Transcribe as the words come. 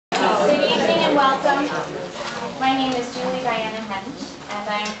Good evening and welcome. My name is Julie Diana Hench, and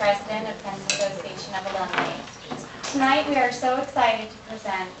I am president of Penn's Association of Alumnae. Tonight we are so excited to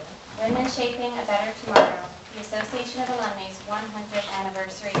present Women Shaping a Better Tomorrow, the Association of Alumnae's 100th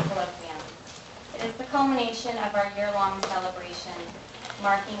Anniversary Colloquium. It is the culmination of our year-long celebration,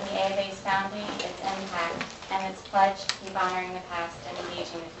 marking the A of A's founding, its impact, and its pledge to keep honoring the past and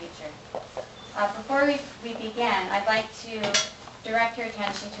engaging the future. Before we begin, I'd like to direct your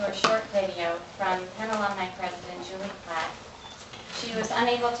attention to a short video from Penn Alumni President Julie Platt. She was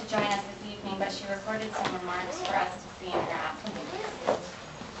unable to join us this evening, but she recorded some remarks for us to see in her absence.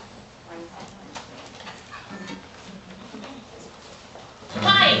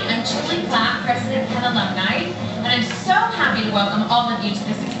 Hi, I'm Julie Platt, President of Penn Alumni, and I'm so happy to welcome all of you to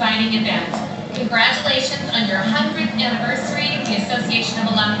this exciting event. Congratulations on your 100th anniversary of the Association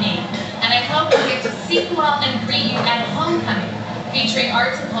of Alumnae, and I hope we get to see you all and greet you at Homecoming, featuring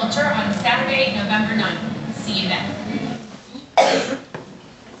arts and culture on Saturday, November 9th. See you then.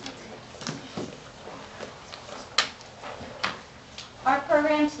 Our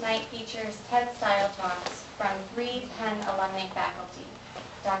program tonight features TED-style talks from 3 Penn Alumnae faculty,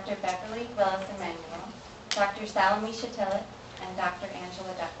 Dr. Beverly, Willis, Emanuel, Dr. Salamishah, Tillet, and Dr.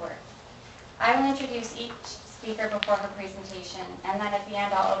 Angela Duckworth. I will introduce each speaker before her presentation, and then at the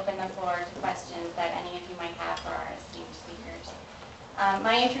end I'll open the floor to questions that any of you might have for our esteemed speakers.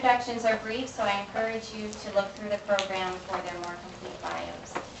 My introductions are brief, so I encourage you to look through the program for their more complete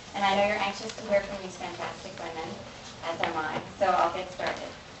bios. And I know you're anxious to hear from these fantastic women, as am I, so I'll get started.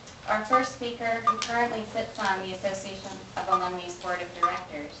 Our first speaker, who currently sits on the Association of Alumnae's Board of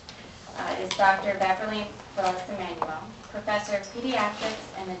Directors, is Dr. Beverly Willis Emanuel, Professor of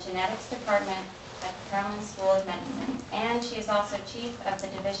Pediatrics in the Genetics Department at the Perelman School of Medicine, and she is also Chief of the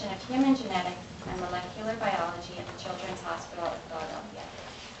Division of Human Genetics and Molecular Biology at the Children's Hospital of Philadelphia.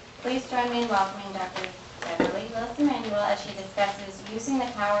 Please join me in welcoming Dr. Beverly Willis Emanuel as she discusses using the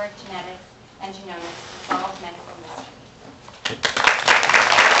power of genetics and genomics to solve medical mysteries.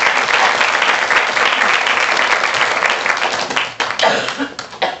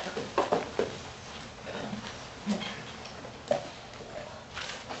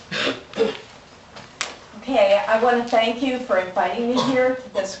 Okay, I want to thank you for inviting me here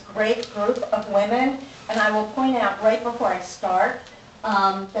to this great group of women, and I will point out right before I start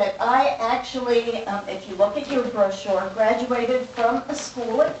that I actually, if you look at your brochure, graduated from a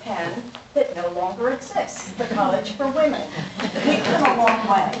school at Penn that no longer exists, the College for Women. We've come a long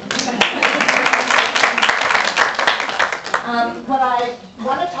way. What I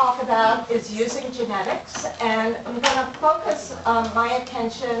want to talk about is using genetics, and I'm going to focus my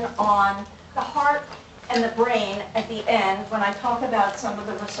attention on the heart and the brain at the end when I talk about some of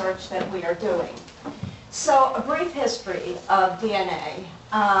the research that we are doing. So, a brief history of DNA.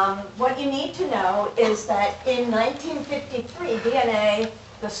 What you need to know is that in 1953, DNA,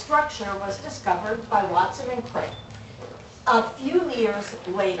 the structure, was discovered by Watson and Crick. A few years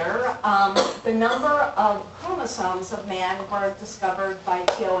later, the number of chromosomes of man were discovered by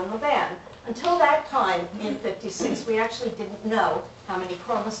Thiel and Levan. Until that time, in 56, we actually didn't know how many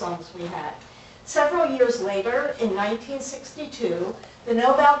chromosomes we had. Several years later, in 1962, the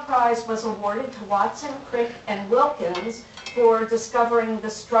Nobel Prize was awarded to Watson, Crick, and Wilkins for discovering the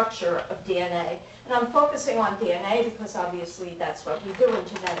structure of DNA. And I'm focusing on DNA because obviously that's what we do in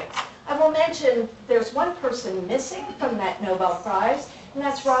genetics. I will mention there's one person missing from that Nobel Prize, and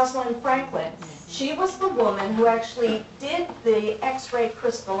that's Rosalind Franklin. She was the woman who actually did the X-ray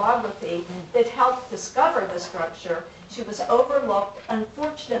crystallography that helped discover the structure. She was overlooked.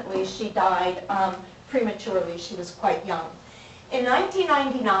 Unfortunately, she died prematurely. She was quite young. In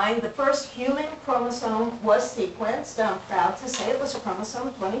 1999, the first human chromosome was sequenced. I'm proud to say it was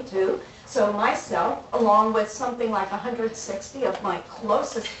chromosome 22. So myself, along with something like 160 of my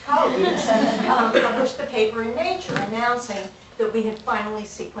closest colleagues, published a paper in Nature announcing that we had finally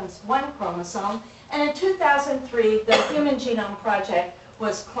sequenced one chromosome. And in 2003, the Human Genome Project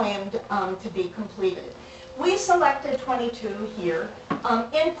was claimed to be completed. We selected 22 here,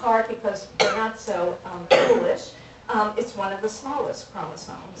 in part because we're not so foolish. It's one of the smallest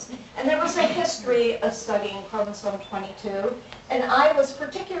chromosomes. And there was a history of studying chromosome 22, and I was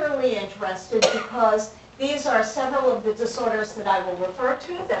particularly interested because these are several of the disorders that I will refer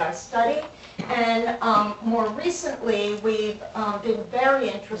to that I study, and more recently we've been very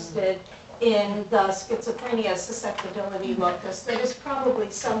interested in the schizophrenia susceptibility locus that is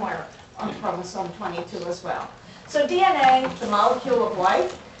probably somewhere on chromosome 22 as well. So DNA, the molecule of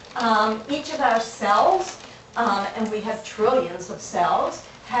life, each of our cells, and we have trillions of cells,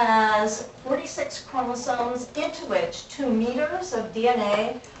 has 46 chromosomes, into which 2 meters of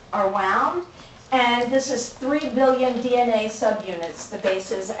DNA are wound. And this is 3 billion DNA subunits, the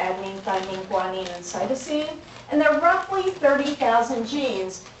bases adenine, thymine, guanine, and cytosine. And there are roughly 30,000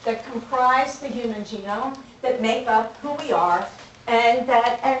 genes that comprise the human genome that make up who we are and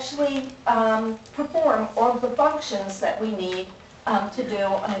that actually perform all of the functions that we need to do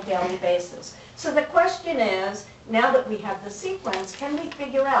on a daily basis. So the question is, now that we have the sequence, can we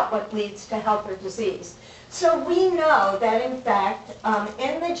figure out what leads to health or disease? So we know that, in fact,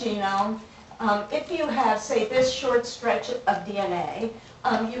 in the genome, if you have, say, this short stretch of DNA,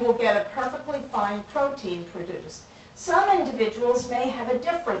 you will get a perfectly fine protein produced. Some individuals may have a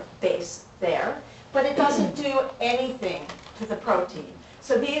different base there, but it doesn't do anything to the protein.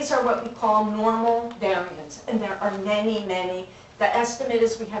 So these are what we call normal variants, and there are many, many. The estimate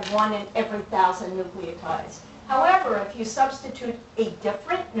is we have 1 in every 1,000 nucleotides. However, if you substitute a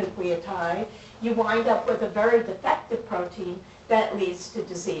different nucleotide, you wind up with a very defective protein that leads to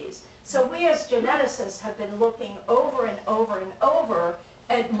disease. So we as geneticists have been looking over and over and over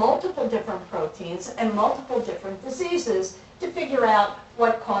at multiple different proteins and multiple different diseases to figure out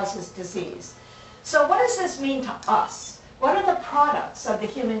what causes disease. So what does this mean to us? What are the products of the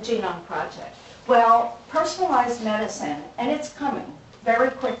Human Genome Project? Well, personalized medicine, and it's coming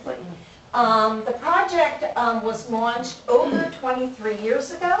very quickly. The project was launched over 23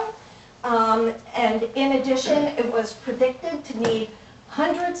 years ago, and in addition, it was predicted to need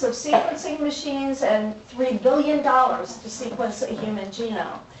hundreds of sequencing machines and $3 billion to sequence a human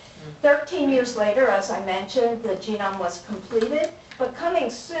genome. 13 years later, as I mentioned, the genome was completed, but coming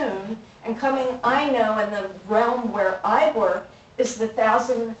soon, and coming, I know, in the realm where I work, is the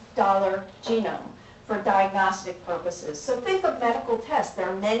 $1,000 genome for diagnostic purposes. So think of medical tests. There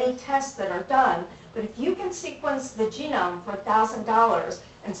are many tests that are done, but if you can sequence the genome for $1,000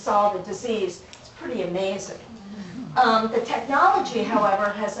 and solve a disease, it's pretty amazing. The technology, however,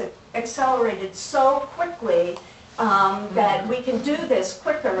 has accelerated so quickly that we can do this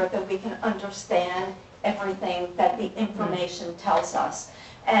quicker than we can understand everything that the information tells us.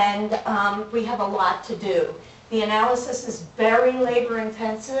 And we have a lot to do. The analysis is very labor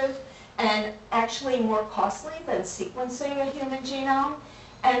intensive and actually more costly than sequencing a human genome.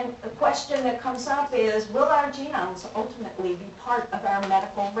 And the question that comes up is, will our genomes ultimately be part of our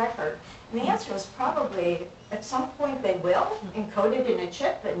medical record? And the answer is probably, at some point they will, encoded in a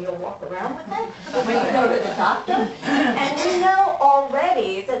chip, and you'll walk around with it when you go to the doctor. And we know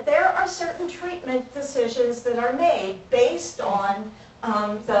already that there are certain treatment decisions that are made based on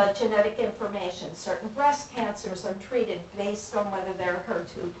the genetic information. Certain breast cancers are treated based on whether they're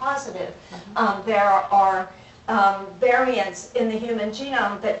HER2 positive. There are variants in the human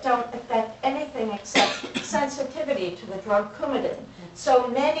genome that don't affect anything except sensitivity to the drug Coumadin. So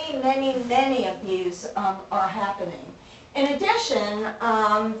many, many, many of these are happening. In addition,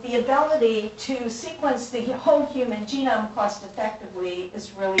 the ability to sequence the whole human genome cost effectively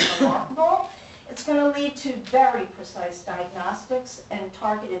is really remarkable. It's going to lead to very precise diagnostics and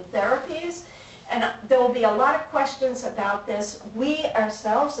targeted therapies. And there will be a lot of questions about this. We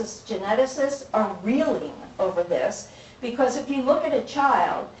ourselves as geneticists are reeling over this, because if you look at a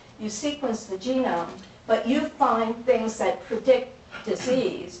child, you sequence the genome, but you find things that predict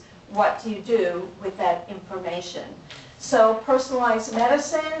disease. What do you do with that information? So personalized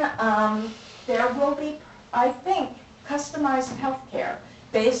medicine, there will be, I think, customized healthcare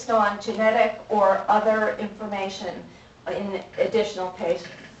based on genetic or other information in additional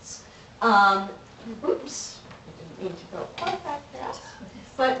patients. Oops, I didn't mean to go quite that fast.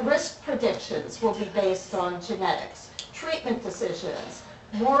 But risk predictions will be based on genetics. Treatment decisions,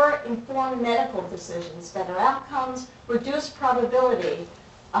 more informed medical decisions, better outcomes, reduced probability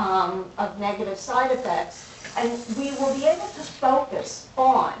of negative side effects, and we will be able to focus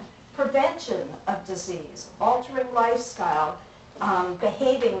on prevention of disease, altering lifestyle,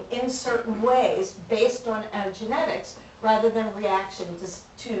 behaving in certain ways based on our genetics rather than reaction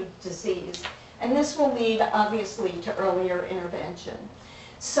to disease. And this will lead, obviously, to earlier intervention.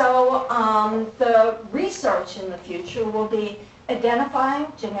 So the research in the future will be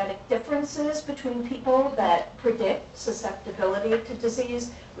identifying genetic differences between people that predict susceptibility to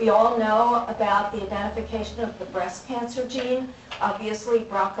disease. We all know about the identification of the breast cancer gene. Obviously,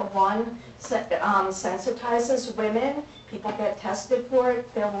 BRCA1 sensitizes women. People get tested for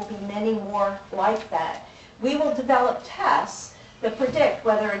it. There will be many more like that. We will develop tests that predict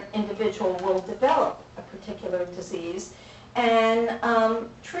whether an individual will develop a particular disease. And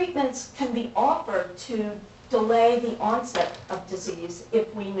treatments can be offered to delay the onset of disease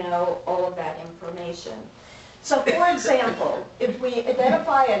if we know all of that information. So for example, if we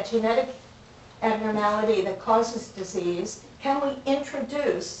identify a genetic abnormality that causes disease can we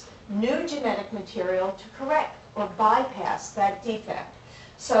introduce new genetic material to correct or bypass that defect?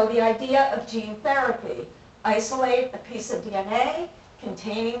 So the idea of gene therapy, isolate a piece of DNA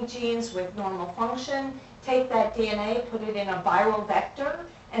containing genes with normal function, take that DNA, put it in a viral vector,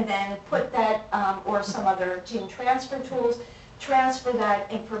 and then put that, or some other gene transfer tools, transfer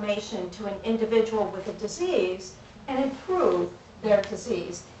that information to an individual with a disease and improve their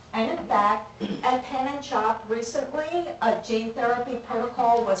disease. And in fact, at Penn and CHOP recently, a gene therapy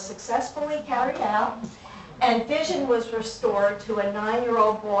protocol was successfully carried out, and vision was restored to a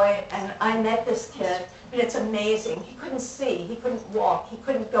 9-year-old boy, and I met this kid, and it's amazing. He couldn't see, he couldn't walk, he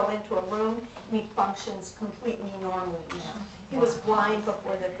couldn't go into a room, and he functions completely normally now. He was blind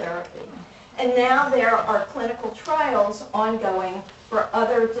before the therapy. And now there are clinical trials ongoing for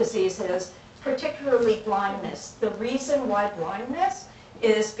other diseases, particularly blindness. The reason why blindness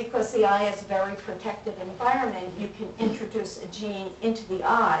is because the eye is a very protected environment. You can introduce a gene into the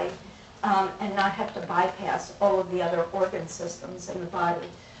eye and not have to bypass all of the other organ systems in the body.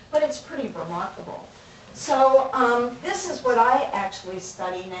 But it's pretty remarkable. So this is what I actually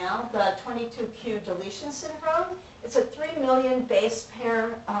study now, the 22q deletion syndrome. It's a 3 million base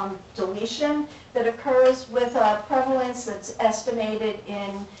pair deletion that occurs with a prevalence that's estimated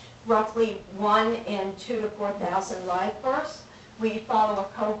in roughly 1 in 2 to 4,000 live births. We follow a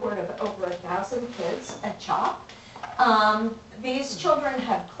cohort of over 1,000 kids at CHOP. These children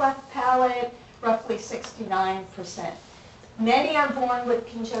have cleft palate, roughly 69%. Many are born with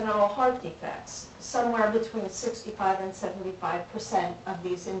congenital heart defects, somewhere between 65 and 75% of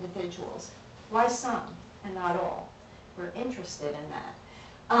these individuals. Why some and not all? We're interested in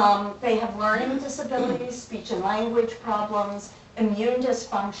that. They have learning disabilities, speech and language problems, immune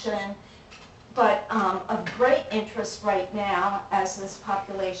dysfunction, but of great interest right now, as this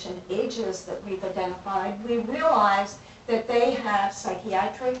population ages that we've identified, we realize that they have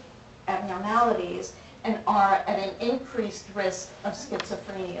psychiatric abnormalities and are at an increased risk of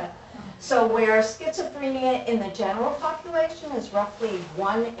schizophrenia. So where schizophrenia in the general population is roughly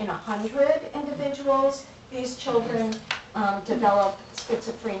 1 in 100 individuals, these children develop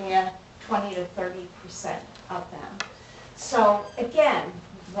schizophrenia, 20 to 30% of them. So again,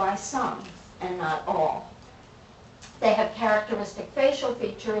 why some and not all? They have characteristic facial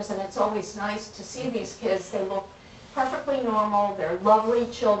features, and it's always nice to see these kids. They look perfectly normal, they're lovely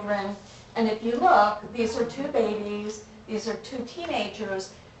children. And if you look, these are 2 babies, these are 2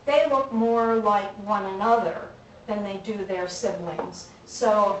 teenagers. They look more like one another than they do their siblings.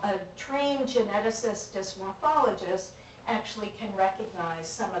 So a trained geneticist dysmorphologist actually can recognize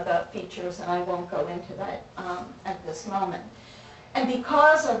some of the features, and I won't go into that at this moment. And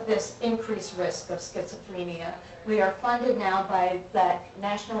because of this increased risk of schizophrenia, we are funded now by the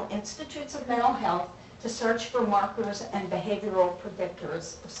National Institutes of Mental Health to search for markers and behavioral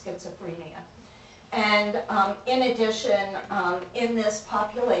predictors of schizophrenia. And in addition, in this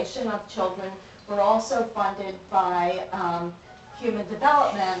population of children, we're also funded by Human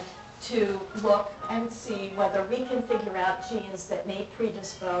Development to look and see whether we can figure out genes that may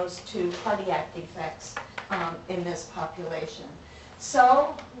predispose to cardiac defects in this population.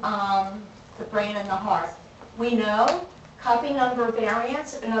 So, the brain and the heart. We know copy number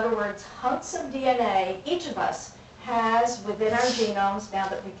variants, in other words, hunks of DNA, each of us has within our genomes, now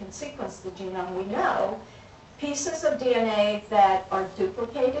that we can sequence the genome, we know pieces of DNA that are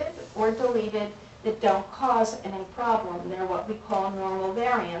duplicated or deleted that don't cause any problem. They're what we call normal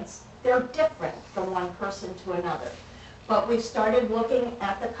variants. They're different from one person to another. But we started looking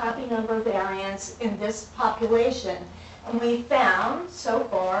at the copy number variants in this population, and we found so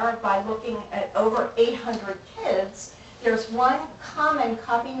far, by looking at over 800 kids, there's one common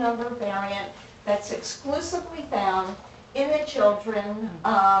copy number variant that's exclusively found in the children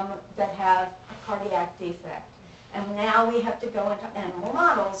that have a cardiac defect. And now we have to go into animal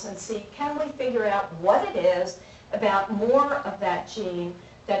models and see, can we figure out what it is about more of that gene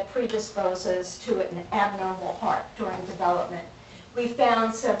that predisposes to an abnormal heart during development. We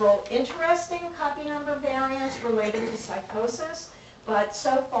found several interesting copy number variants related to psychosis, but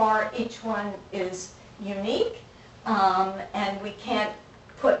so far each one is unique. And we can't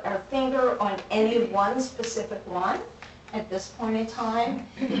put our finger on any one specific one at this point in time.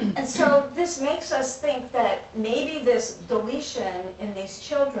 And so this makes us think that maybe this deletion in these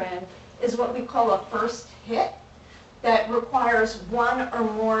children is what we call a first hit that requires one or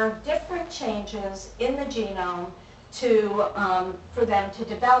more different changes in the genome to, for them to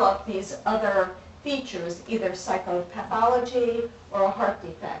develop these other features, either psychopathology or a heart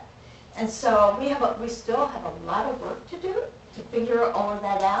defect. And so we still have a lot of work to do to figure all of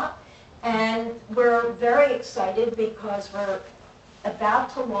that out. And we're very excited because we're about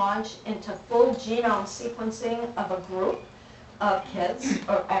to launch into full genome sequencing of a group of kids,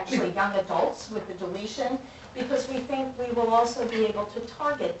 or actually young adults with the deletion, because we think we will also be able to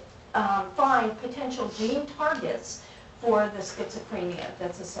target, find potential gene targets for the schizophrenia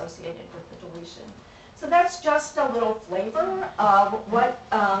that's associated with the deletion. So that's just a little flavor of what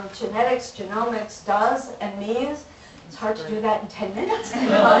genetics, genomics does and means. It's hard to do that in 10 minutes.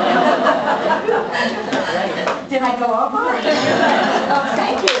 Did I go over? Oh,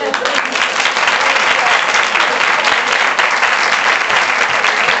 thank you.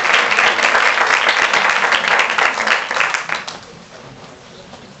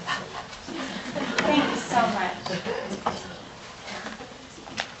 Thank you so much.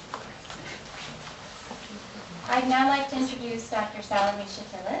 I'd now like to introduce Dr. Salamishah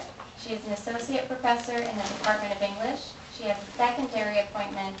Tillet. She is an associate professor in the Department of English. She has a secondary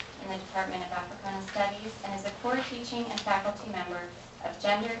appointment in the Department of Africana Studies and is a core teaching and faculty member of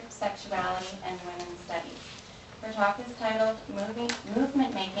Gender, Sexuality, and Women's Studies. Her talk is titled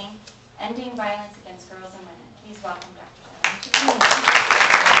Movement Making, Ending Violence Against Girls and Women. Please welcome Dr. Salamishah.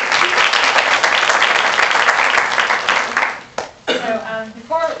 So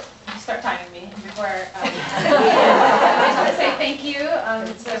before you start timing me, before I just want to say thank you.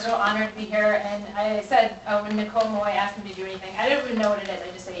 It's a real honor to be here. And I said when Nicole Moy asked me to do anything, I didn't even know what it is.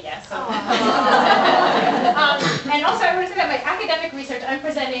 I just say yes. So. And also I want to say that my academic research, I'm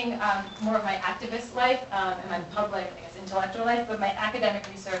presenting more of my activist life and my public, I guess, intellectual life. But my academic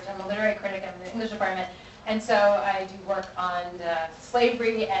research, I'm a literary critic. I'm in the English department. And so I do work on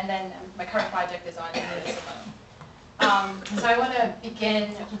slavery, and then my current project is on Simone. So I want to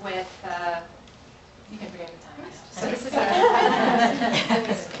begin with, you can begin the time. So this is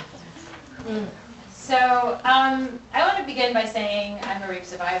I want to begin by saying I'm a rape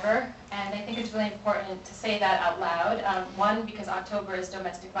survivor, and I think it's really important to say that out loud. One, because October is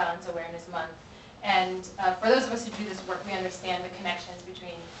Domestic Violence Awareness Month, and for those of us who do this work, we understand the connections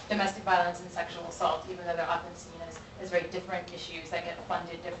between domestic violence and sexual assault, even though they're often seen as very different issues that get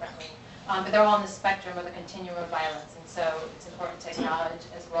funded differently. But they're all on the spectrum of the continuum of violence, and so it's important to acknowledge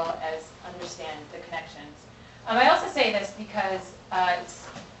as well as understand the connections. I also say this because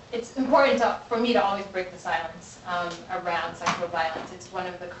it's important for me to always break the silence around sexual violence. It's one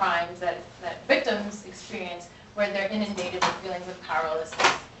of the crimes that victims experience where they're inundated with feelings of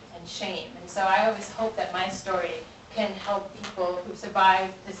powerlessness and shame. And so I always hope that my story can help people who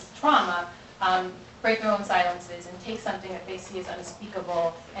survived this trauma break their own silences and take something that they see as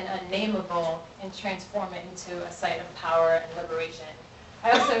unspeakable and unnameable and transform it into a site of power and liberation. I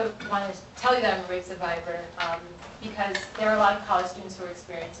also want to tell you that I'm a rape survivor because there are a lot of college students who are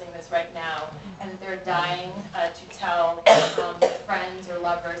experiencing this right now, and they're dying to tell their friends or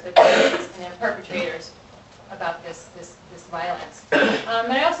lovers, their parents, and their perpetrators about this violence.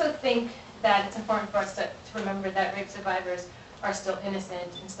 And I also think that it's important for us to remember that rape survivors are still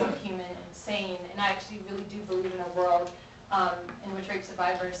innocent and still human and sane, and I actually really do believe in a world in which rape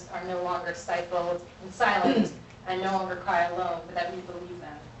survivors are no longer stifled and silent and no longer cry alone, but that we believe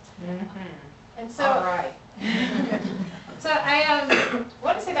them. Mm-hmm. And so, all right. So I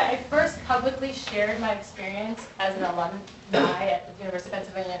want to say that I first publicly shared my experience as an alumni at the University of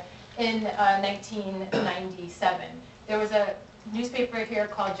Pennsylvania in 1997. There was a newspaper here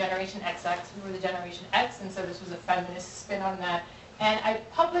called Generation XX. We were the Generation X, and so this was a feminist spin on that. And I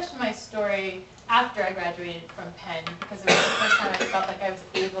published my story after I graduated from Penn because it was the first time I felt like I was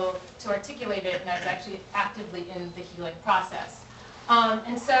able to articulate it, and I was actually actively in the healing process.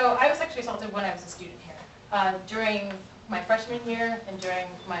 And so I was sexually assaulted when I was a student here, during my freshman year and during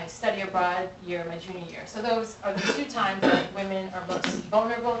my study abroad year, my junior year. So those are the two times that women are most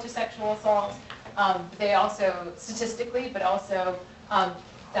vulnerable to sexual assault. They also, statistically, but also,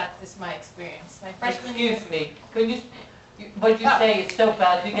 that's my experience. My freshman year. Excuse me, could you, what you say is so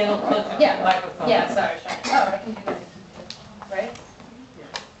bad, you get a little closer to the microphone. Yeah, sorry, Sean. Oh, I can do that. Right?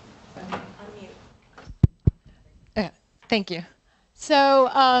 Unmute. Thank you. So,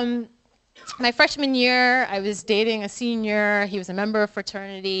 my freshman year, I was dating a senior. He was a member of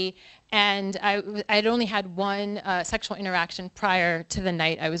fraternity, and I'd only had one sexual interaction prior to the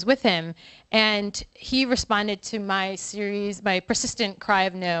night I was with him. And he responded to my persistent cry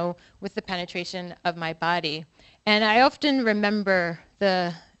of no with the penetration of my body. And I often remember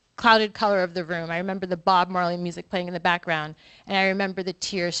the clouded color of the room. I remember the Bob Marley music playing in the background, and I remember the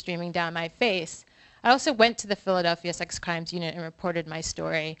tears streaming down my face. I also went to the Philadelphia Sex Crimes Unit and reported my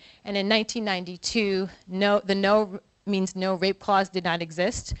story. And in 1992, the no means no rape clause did not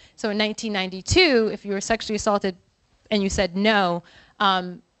exist. So in 1992, if you were sexually assaulted and you said no,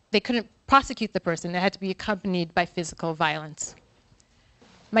 they couldn't prosecute the person. It had to be accompanied by physical violence.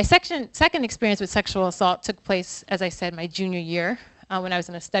 My second experience with sexual assault took place, as I said, my junior year when I was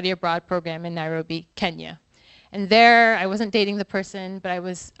in a study abroad program in Nairobi, Kenya. And there, I wasn't dating the person, but I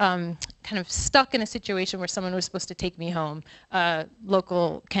was kind of stuck in a situation where someone was supposed to take me home, a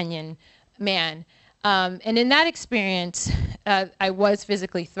local Kenyan man. And in that experience, I was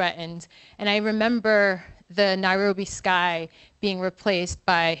physically threatened. And I remember the Nairobi sky being replaced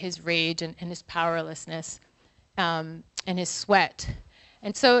by his rage and his powerlessness and his sweat.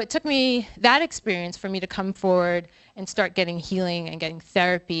 And so it took me that experience for me to come forward and start getting healing and getting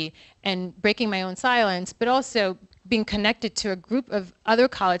therapy and breaking my own silence, but also being connected to a group of other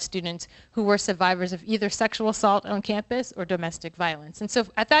college students who were survivors of either sexual assault on campus or domestic violence. And so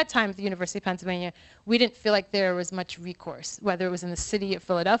at that time at the University of Pennsylvania, we didn't feel like there was much recourse, whether it was in the city of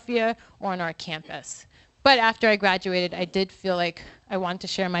Philadelphia or on our campus. But after I graduated, I did feel like I wanted to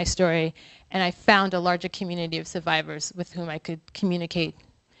share my story, and I found a larger community of survivors with whom I could communicate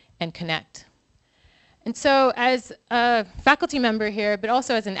and connect. And so as a faculty member here, but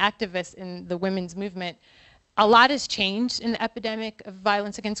also as an activist in the women's movement, a lot has changed in the epidemic of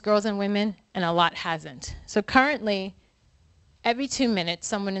violence against girls and women, and a lot hasn't. So currently, every 2 minutes,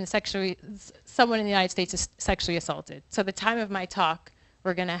 someone in the United States is sexually assaulted. So the time of my talk,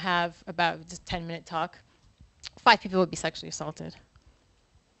 we're gonna have about just a 10-minute talk. 5 people would be sexually assaulted.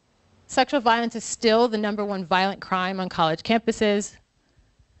 Sexual violence is still the #1 violent crime on college campuses.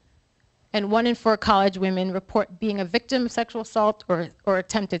 And 1 in 4 college women report being a victim of sexual assault or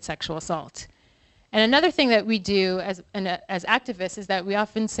attempted sexual assault. And another thing that we do as activists is that we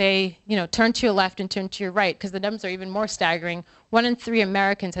often say, you know, turn to your left and turn to your right, because the numbers are even more staggering. 1 in 3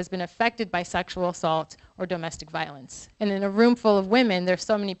 Americans has been affected by sexual assault or domestic violence. And in a room full of women, there's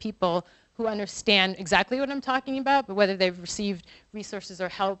so many people who understand exactly what I'm talking about, but whether they've received resources or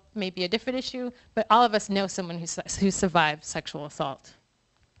help may be a different issue, but all of us know someone who survived sexual assault.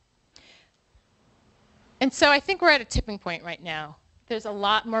 And so I think we're at a tipping point right now. There's a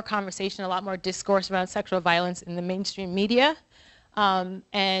lot more conversation, a lot more discourse around sexual violence in the mainstream media,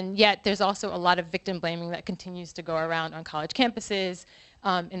 and yet there's also a lot of victim blaming that continues to go around on college campuses,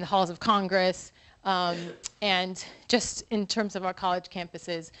 in the halls of Congress, and just in terms of our college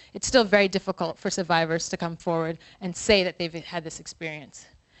campuses, it's still very difficult for survivors to come forward and say that they've had this experience.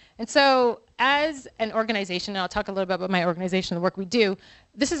 And so as an organization, and I'll talk a little bit about my organization, the work we do,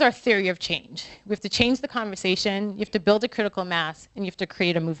 this is our theory of change. We have to change the conversation, you have to build a critical mass, and you have to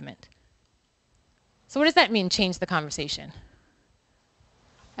create a movement. So what does that mean, change the conversation?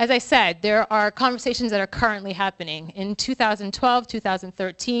 As I said, there are conversations that are currently happening. In 2012,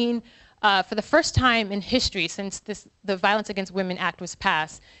 2013, for the first time in history since the Violence Against Women Act was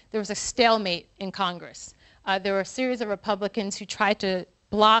passed, there was a stalemate in Congress. There were a series of Republicans who tried to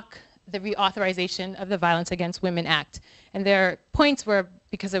block the reauthorization of the Violence Against Women Act. And their points were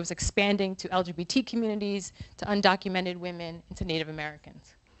because it was expanding to LGBT communities, to undocumented women, and to Native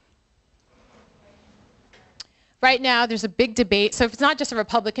Americans. Right now, there's a big debate. So if it's not just a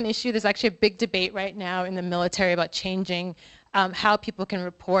Republican issue, there's actually a big debate right now in the military about changing how people can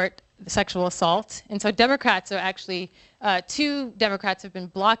report sexual assault. And so Democrats are actually, 2 Democrats have been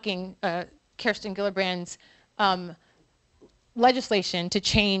blocking Kirsten Gillibrand's legislation to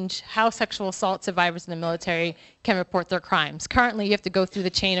change how sexual assault survivors in the military can report their crimes. Currently, you have to go through the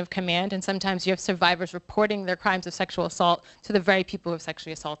chain of command, and sometimes you have survivors reporting their crimes of sexual assault to the very people who have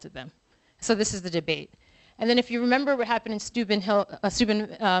sexually assaulted them. So this is the debate. And then if you remember what happened in Steubenville,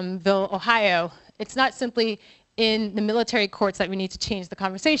 Ohio, it's not simply in the military courts that we need to change the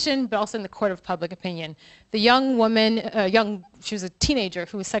conversation, but also in the court of public opinion. The young woman, she was a teenager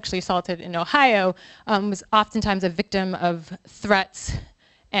who was sexually assaulted in Ohio, was oftentimes a victim of threats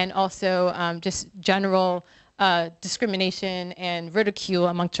and also just general discrimination and ridicule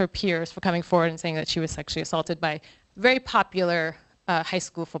amongst her peers for coming forward and saying that she was sexually assaulted by very popular high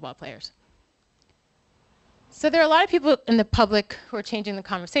school football players. So there are a lot of people in the public who are changing the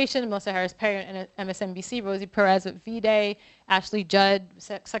conversation. Melissa Harris Perry and MSNBC, Rosie Perez at V-Day, Ashley Judd,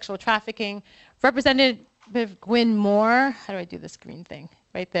 sexual trafficking. Representative Gwynn Moore, how do I do this green thing?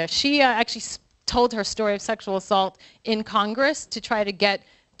 Right there. She actually told her story of sexual assault in Congress to try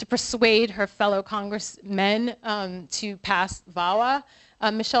to persuade her fellow congressmen to pass VAWA.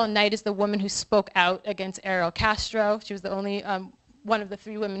 Michelle Knight is the woman who spoke out against Ariel Castro. She was the only one of the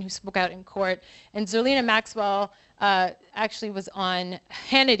 3 women who spoke out in court. And Zerlina Maxwell actually was on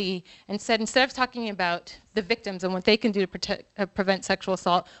Hannity and said, instead of talking about the victims and what they can do to prevent sexual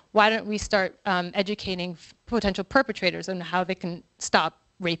assault, why don't we start educating potential perpetrators on how they can stop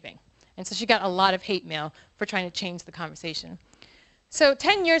raping? And so she got a lot of hate mail for trying to change the conversation. So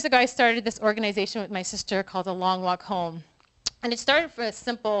 10 years ago, I started this organization with my sister called A Long Walk Home. And it started for a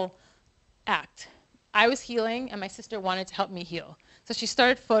simple act. I was healing, and my sister wanted to help me heal. So she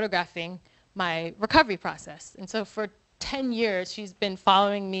started photographing my recovery process. And so for 10 years, she's been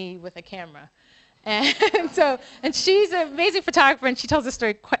following me with a camera. And she's an amazing photographer, and she tells the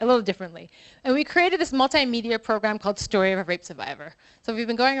story quite a little differently. And we created this multimedia program called Story of a Rape Survivor. So we've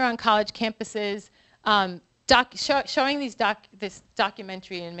been going around college campuses, showing this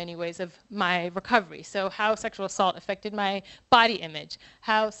documentary in many ways of my recovery. So how sexual assault affected my body image,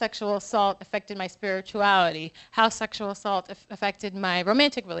 how sexual assault affected my spirituality, how sexual assault affected my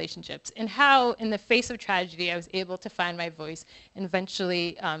romantic relationships, and how in the face of tragedy I was able to find my voice and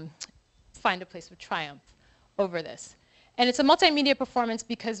eventually find a place of triumph over this. And it's a multimedia performance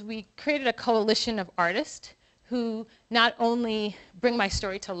because we created a coalition of artists who not only bring my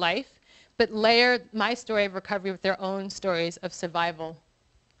story to life, but layer my story of recovery with their own stories of survival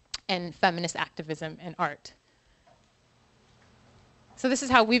and feminist activism and art. So this is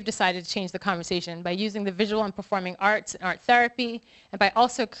how we've decided to change the conversation, by using the visual and performing arts and art therapy, and by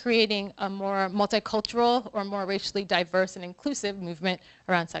also creating a more multicultural or more racially diverse and inclusive movement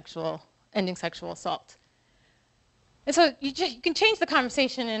around ending sexual assault. And so you can change the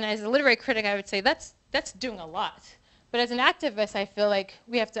conversation, and as a literary critic, I would say that's doing a lot. But as an activist, I feel like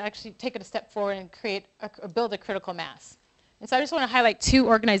we have to actually take it a step forward and build a critical mass. And so I just want to highlight 2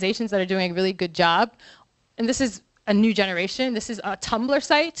 organizations that are doing a really good job. And this is a new generation. This is a Tumblr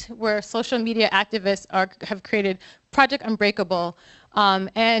site where social media activists have created Project Unbreakable.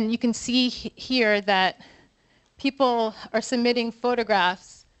 And you can see here that people are submitting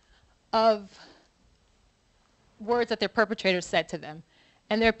photographs of words that their perpetrators said to them.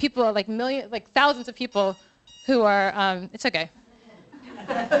 And there are people, like thousands of people who are, it's okay,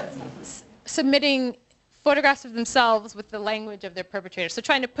 submitting photographs of themselves with the language of their perpetrators. So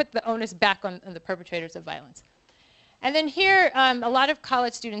trying to put the onus back on the perpetrators of violence. And then here, a lot of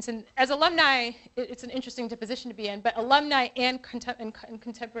college students, and as alumni, it's an interesting position to be in, but alumni and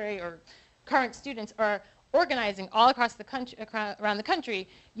contemporary or current students are organizing all across the country, around the country,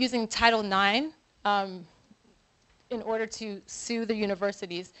 using Title IX in order to sue the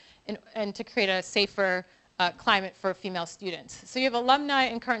universities and to create a safer climate for female students. So you have alumni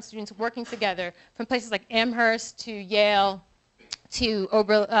and current students working together from places like Amherst to Yale to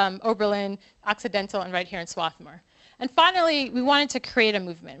Oberlin, Occidental, and right here in Swarthmore. And finally, we wanted to create a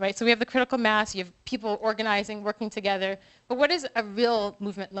movement, right? So we have the critical mass, you have people organizing, working together, but what does a real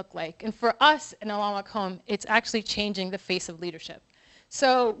movement look like? And for us in A Long Walk Home, it's actually changing the face of leadership.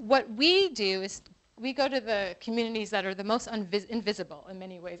 So what we do is we go to the communities that are the most invisible in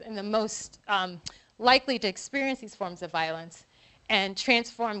many ways and the most likely to experience these forms of violence and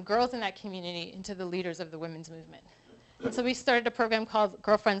transform girls in that community into the leaders of the women's movement. And so we started a program called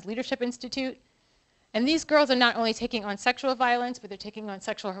Girlfriends Leadership Institute. And these girls are not only taking on sexual violence, but they're taking on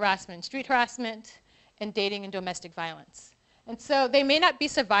sexual harassment and street harassment and dating and domestic violence. And so they may not be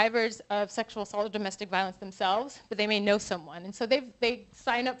survivors of sexual assault or domestic violence themselves, but they may know someone. And so they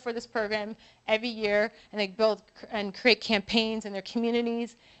sign up for this program every year, and they build and create campaigns in their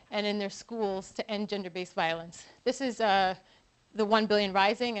communities and in their schools to end gender-based violence. This is the 1 Billion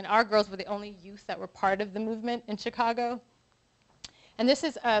Rising, and our girls were the only youth that were part of the movement in Chicago. And this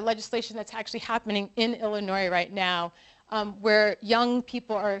is legislation that's actually happening in Illinois right now, where young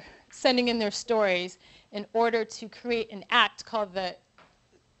people are sending in their stories in order to create an act called there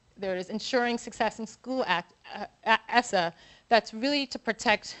it is, Ensuring Success in School Act, ESSA, that's really to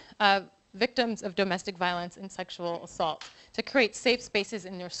protect victims of domestic violence and sexual assault, to create safe spaces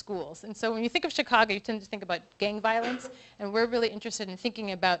in their schools. And so when you think of Chicago, you tend to think about gang violence, and we're really interested in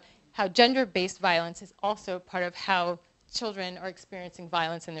thinking about how gender-based violence is also part of how children are experiencing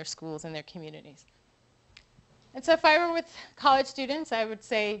violence in their schools and their communities. And so if I were with college students, I would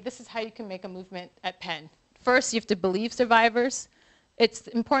say this is how you can make a movement at Penn. First, you have to believe survivors. It's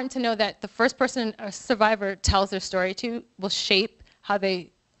important to know that the first person a survivor tells their story to will shape how they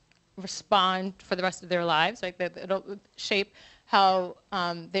respond for the rest of their lives. Right? It'll shape how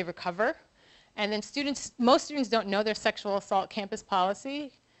they recover. And then most students don't know their sexual assault campus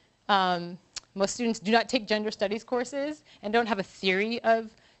policy. Most students do not take gender studies courses and don't have a theory of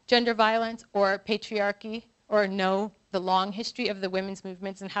gender violence or patriarchy or know the long history of the women's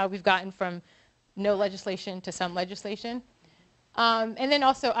movements and how we've gotten from no legislation to some legislation. And then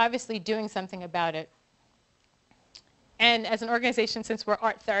also, obviously, doing something about it. And as an organization, since we're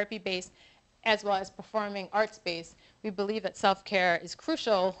art therapy based as well as performing arts based, we believe that self-care is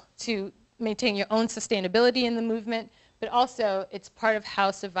crucial to maintain your own sustainability in the movement, but also it's part of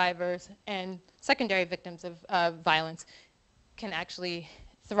how survivors and secondary victims of violence can actually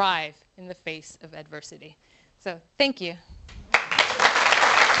thrive in the face of adversity. So thank you.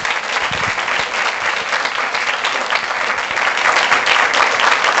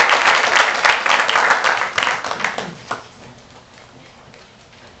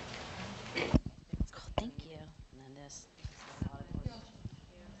 Thank you. And then this.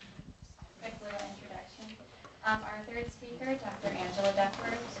 Quick little introduction. Our third speaker, Dr. Angela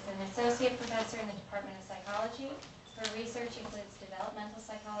Duckworth, is an associate professor in the Department of Psychology. Her research includes developmental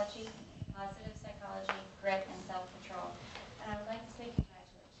psychology, positive psychology, grit, and self-control. And I would like to say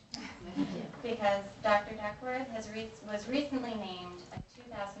congratulations. Because Dr. Duckworth was recently named a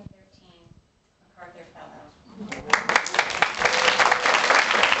 2013 MacArthur Fellow.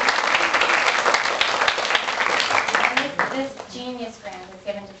 And this genius grant is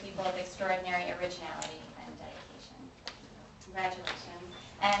given to people of extraordinary originality and dedication. Congratulations.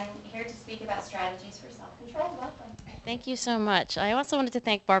 And here to speak about strategies for self-control. Welcome. Thank you so much. I also wanted to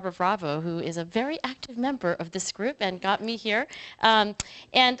thank Barbara Bravo, who is a very active member of this group and got me here.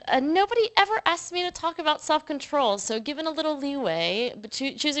 Nobody ever asked me to talk about self-control, so given a little leeway,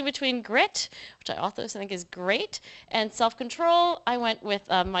 choosing between grit, which I also think is great, and self-control, I went with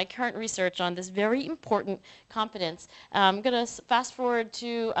my current research on this very important competence. I'm going to fast forward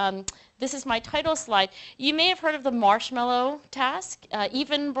to this is my title slide. You may have heard of the marshmallow task.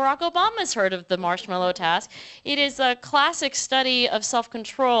 Even Barack Obama's heard of the marshmallow task. It is a classic study of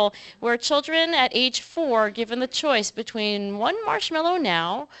self-control where children at age 4 given the choice between 1 marshmallow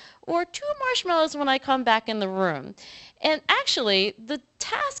now or 2 marshmallows when I come back in the room. And actually, the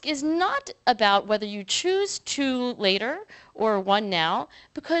task is not about whether you choose 2 later or 1 now,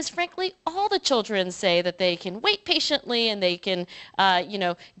 because frankly, all the children say that they can wait patiently and they can,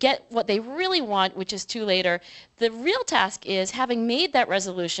 get what they really want, which is 2 later. The real task is, having made that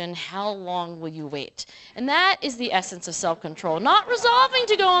resolution, how long will you wait? And that is the essence of self-control. Not resolving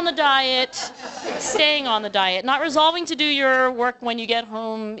to go on the diet, staying on the diet, not resolving to do your work when you get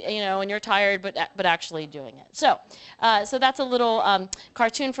home, and you're tired, but actually doing it. So that's a little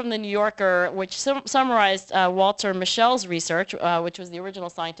cartoon from the New Yorker, which summarized Walter Mischel's research, which was the original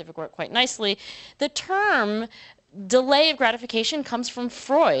scientific work, quite nicely. The term delay of gratification comes from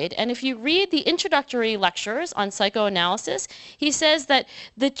Freud, and if you read the introductory lectures on psychoanalysis, he says that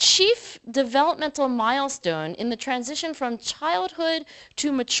the chief developmental milestone in the transition from childhood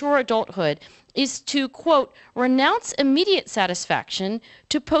to mature adulthood is to, quote, renounce immediate satisfaction,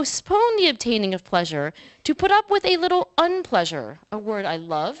 to postpone the obtaining of pleasure, to put up with a little unpleasure, a word I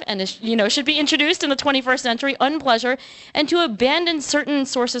love and is, should be introduced in the 21st century, unpleasure, and to abandon certain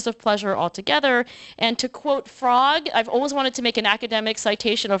sources of pleasure altogether. And to quote Frog, I've always wanted to make an academic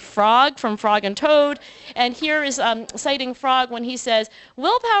citation of Frog from Frog and Toad, and here is citing Frog when he says,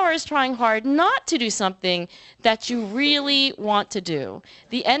 willpower is trying hard not to do something that you really want to do.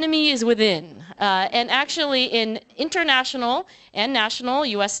 The enemy is within. And actually in international and national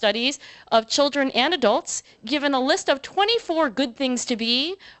U.S. studies of children and adults, given a list of 24 good things to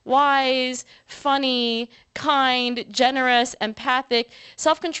be, wise, funny, kind, generous, empathic,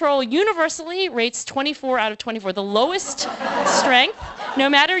 self-control universally rates 24 out of 24, the lowest strength, no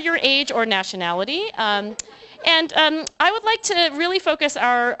matter your age or nationality. I would like to really focus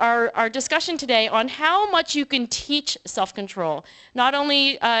our discussion today on how much you can teach self-control, not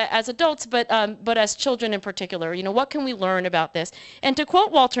only as adults, but as children in particular. What can we learn about this? And to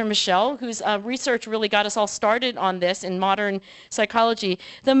quote Walter Mischel, whose research really got us all started on this in modern psychology,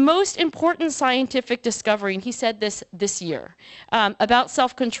 the most important scientific discovery, and he said this year, about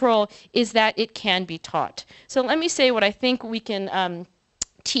self-control is that it can be taught. So let me say what I think we can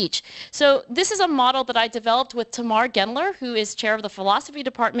teach. So this is a model that I developed with Tamar Gendler, who is chair of the philosophy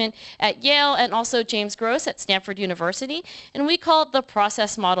department at Yale, and also James Gross at Stanford University. And we call it the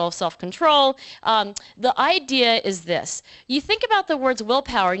process model of self-control. The idea is this. You think about the words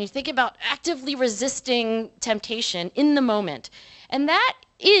willpower, and you think about actively resisting temptation in the moment. And that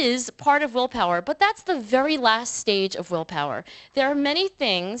is part of willpower, but that's the very last stage of willpower. There are many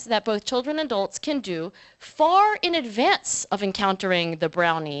things that both children and adults can do far in advance of encountering the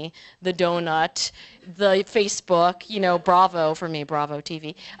brownie, the donut, the Facebook, Bravo for me, Bravo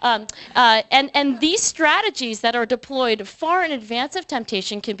TV. And these strategies that are deployed far in advance of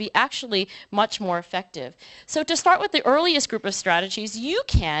temptation can be actually much more effective. So to start with the earliest group of strategies, you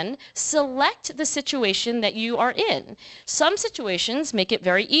can select the situation that you are in. Some situations make it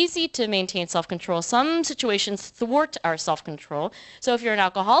very easy to maintain self-control. Some situations thwart our self-control. So if you're an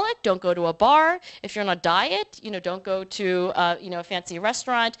alcoholic, don't go to a bar. If you're on a diet, don't go to a fancy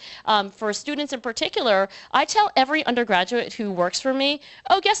restaurant. For students in particular, I tell every undergraduate who works for me,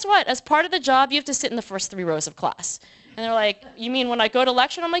 oh, guess what? As part of the job, you have to sit in the first 3 rows of class. And they're like, you mean when I go to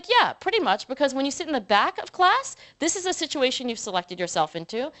lecture? And I'm like, yeah, pretty much, because when you sit in the back of class, this is a situation you've selected yourself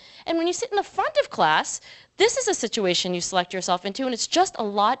into. And when you sit in the front of class, this is a situation you select yourself into, and it's just a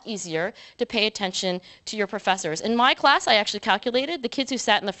lot easier to pay attention to your professors. In my class, I actually calculated the kids who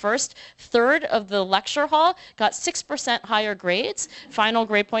sat in the first third of the lecture hall got 6% higher grades, final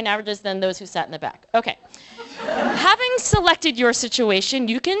grade point averages, than those who sat in the back. Okay. Having selected your situation,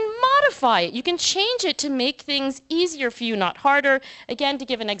 you can modify it. You can change it to make things easier for you, not harder. Again, to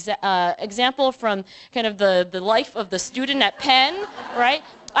give an example from kind of the life of the student at Penn, right?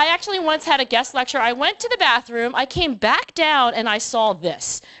 I actually once had a guest lecture. I went to the bathroom, I came back down, and I saw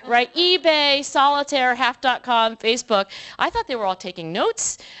this, right? eBay, Solitaire, Half.com, Facebook. I thought they were all taking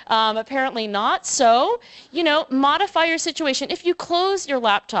notes. Apparently not. So, you know, modify your situation. If you close your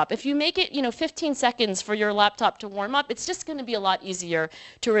laptop, if you make it, you know, 15 seconds for your laptop to warm up, it's just going to be a lot easier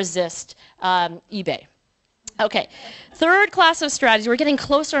to resist eBay. Okay, third class of strategies, we're getting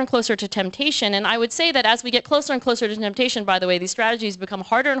closer and closer to temptation, and I would say that as we get closer and closer to temptation, by the way, these strategies become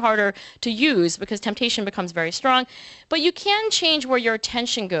harder and harder to use because temptation becomes very strong, but you can change where your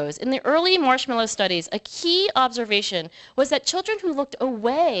attention goes. In the early marshmallow studies, a key observation was that children who looked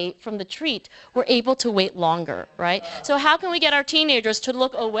away from the treat were able to wait longer, right? So how can we get our teenagers to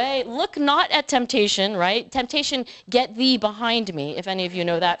look away, look not at temptation, right? Temptation, get thee behind me, if any of you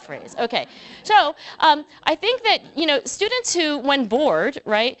know that phrase. Okay, so I think that, you know, students who, when bored,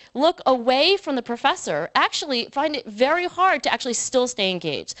 right, look away from the professor actually find it very hard to actually still stay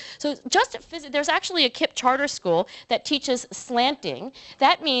engaged. So just there's actually a KIPP charter school that teaches slanting.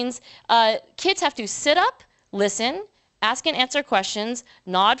 That means kids have to sit up, listen, ask and answer questions,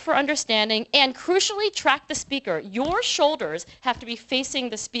 nod for understanding, and crucially track the speaker. Your shoulders have to be facing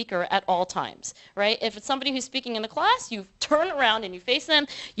the speaker at all times, right? If it's somebody who's speaking in the class, you turn around and you face them,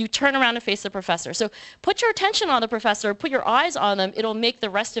 you turn around and face the professor. So put your attention on the professor, put your eyes on them, it'll make the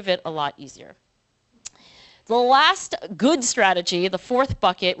rest of it a lot easier. The last good strategy, the fourth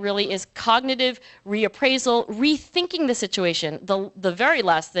bucket, really is cognitive reappraisal, rethinking the situation. The very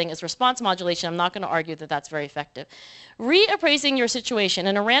last thing is response modulation. I'm not going to argue that that's very effective. Reappraising your situation.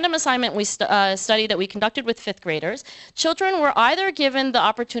 In a random assignment study that we conducted with fifth graders, children were either given the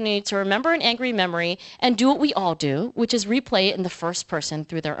opportunity to remember an angry memory and do what we all do, which is replay it in the first person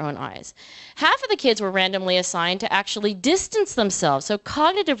through their own eyes. Half of the kids were randomly assigned to actually distance themselves, so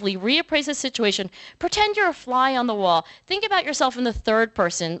cognitively reappraise the situation, pretend you're a fly on the wall, think about yourself in the third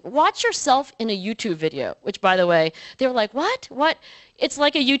person, watch yourself in a YouTube video, which, by the way, they were like, what? What? It's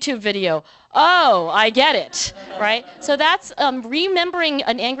like a YouTube video. Oh, I get it, right? So that's remembering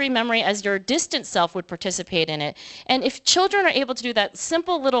an angry memory as your distant self would participate in it. And if children are able to do that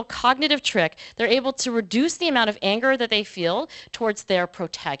simple little cognitive trick, they're able to reduce the amount of anger that they feel towards their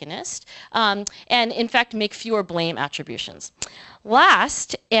protagonist, and in fact make fewer blame attributions.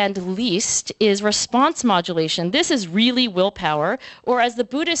 Last and least is response modulation. This is really willpower, or as the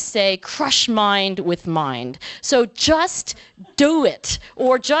Buddhists say, crush mind with mind. So just do it,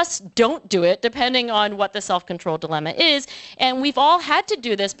 or just don't do it, depending on what the self-control dilemma is. And we've all had to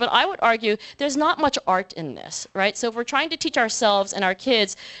do this, but I would argue there's not much art in this, right? So if we're trying to teach ourselves and our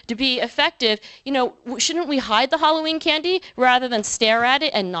kids to be effective, you know, shouldn't we hide the Halloween candy rather than stare at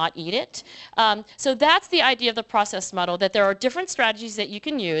it and not eat it? So that's the idea of the process model, that there are different strategies that you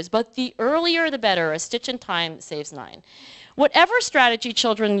can use, but the earlier the better. A stitch in time saves 9. Whatever strategy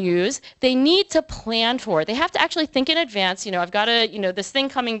children use, they need to plan for it. They have to actually think in advance, you know, I've got to, you know, this thing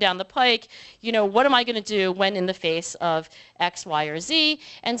coming down the pike, you know, what am I going to do when in the face of X, Y, or Z?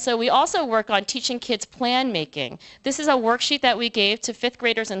 And so we also work on teaching kids plan making. This is a worksheet that we gave to fifth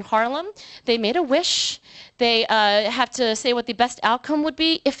graders in Harlem. They made a wish. They have to say what the best outcome would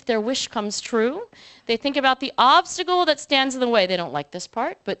be if their wish comes true. They think about the obstacle that stands in the way. They don't like this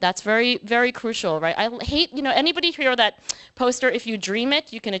part, but that's very, very crucial, right? I hate, you know, anybody hear that poster, if you dream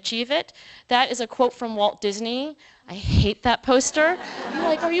it, you can achieve it? That is a quote from Walt Disney. I hate that poster. I'm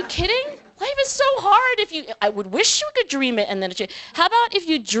like, are you kidding? Life is so hard. I would wish you could dream it and then achieve. How about if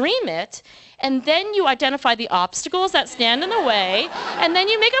you dream it and then you identify the obstacles that stand in the way, and then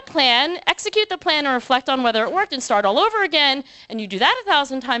you make a plan, execute the plan, and reflect on whether it worked and start all over again, and you do that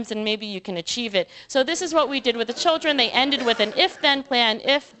 1,000 times, and maybe you can achieve it. So this is what we did with the children. They ended with an if-then plan,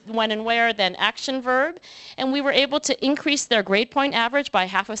 if, when, and where, then action verb, and we were able to increase their grade point average by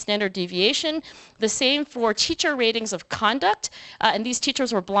half a standard deviation. The same for teacher ratings of conduct, and these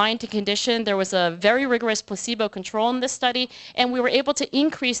teachers were blind to condition. There was a very rigorous placebo control in this study, and we were able to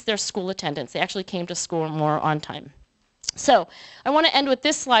increase their school attendance. They actually came to school more on time. So I want to end with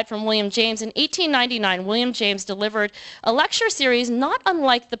this slide from William James. In 1899, William James delivered a lecture series not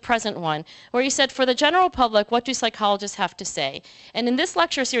unlike the present one, where he said, for the general public, what do psychologists have to say? And in this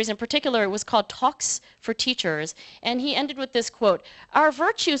lecture series in particular, it was called Talks for Teachers. And he ended with this quote, our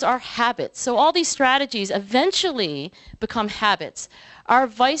virtues are habits. So all these strategies eventually become habits. Our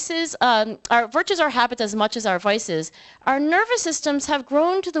vices, our virtues are habits as much as our vices. Our nervous systems have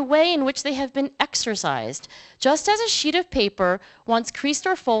grown to the way in which they have been exercised. Just as a sheet of paper, once creased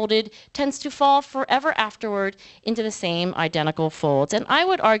or folded, tends to fall forever afterward into the same identical folds. And I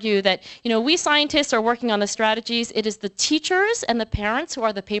would argue that, we scientists are working on the strategies. It is the teachers and the parents who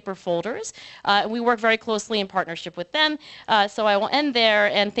are the paper folders. We work very closely in partnership with them. So I will end there,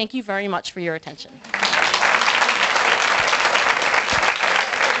 and thank you very much for your attention.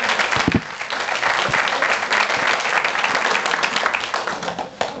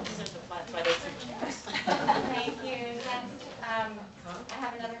 I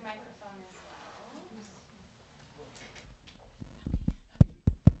have another microphone as well.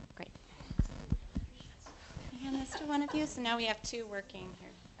 Great. Hand this to one of you. So now we have two working here.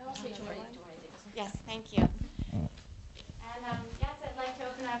 Oh, okay. Yes, thank you. And yes, I'd like to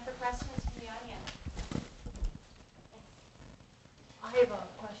open up for questions from the audience. I have a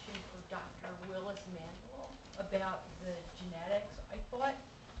question for Dr. Willis Emanuel about the genetics. I thought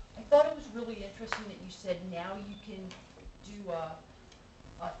it was really interesting that you said now you can do a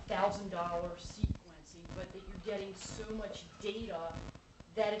 $1,000 sequencing, but that you're getting so much data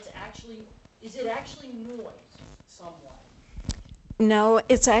that is it actually noise somewhat? No,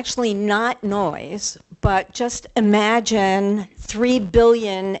 it's actually not noise, but just imagine 3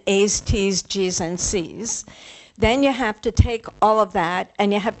 billion A's, T's, G's, and C's. Then you have to take all of that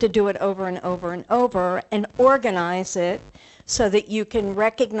and you have to do it over and over and over and organize it so that you can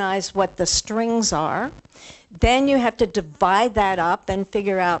recognize what the strings are. Then you have to divide that up and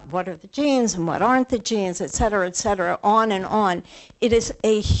figure out what are the genes and what aren't the genes, et cetera, on and on. It is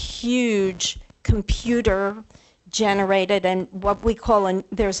a huge computer generated, and what we call,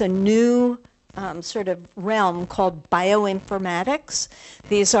 there's a new sort of realm called bioinformatics.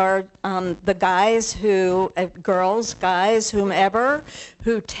 These are the guys who, girls, guys, whomever,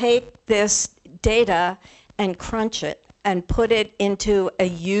 who take this data and crunch it and put it into a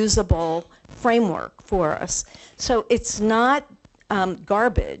usable framework for us. So it's not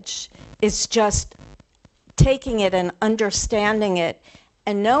garbage. It's just taking it and understanding it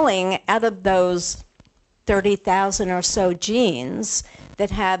and knowing out of those 30,000 or so genes that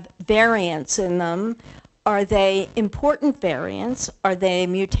have variants in them, are they important variants? Are they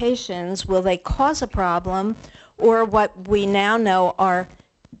mutations? Will they cause a problem? Or what we now know are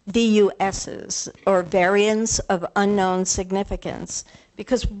VUSs, or variants of unknown significance,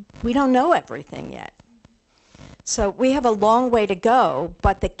 because we don't know everything yet. So we have a long way to go,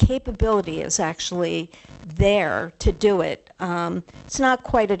 but the capability is actually there to do it. It's not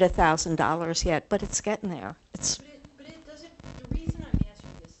quite at $1,000 yet, but it's getting there. But it doesn't. The reason I'm asking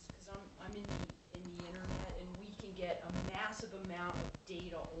this is because I'm in the internet, and we can get a massive amount of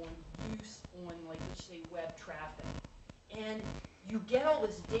data on use on, like, let's say, web traffic, and you get all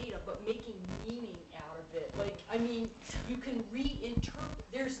this data, but making meaning out of it. Like, I mean, you can reinterpret.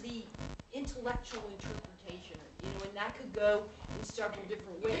 There's the intellectual interpretation, and that could go in several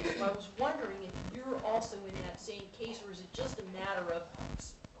different ways. So I was wondering if you're also in that same case, or is it just a matter of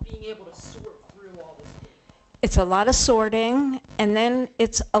being able to sort through all this data? It's a lot of sorting, and then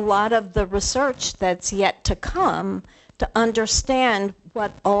it's a lot of the research that's yet to come to understand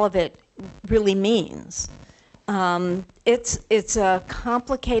what all of it really means. It's a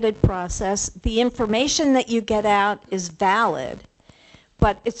complicated process. The information that you get out is valid,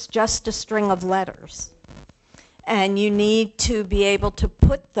 but it's just a string of letters. And you need to be able to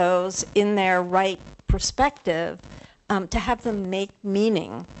put those in their right perspective to have them make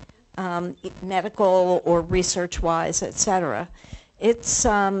meaning, medical or research-wise, et cetera. It's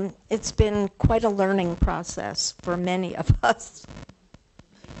been quite a learning process for many of us.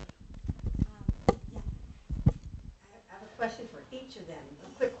 Question for each of them,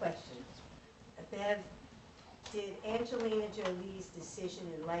 a quick question. Bev, did Angelina Jolie's decision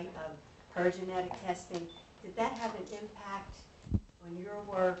in light of her genetic testing, did that have an impact on your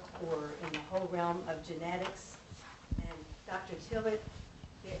work or in the whole realm of genetics? And Dr. Tillet,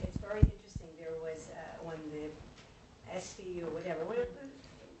 it's very interesting. There was on the SV or whatever,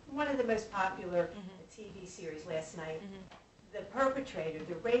 one of the most popular TV series last night, the perpetrator,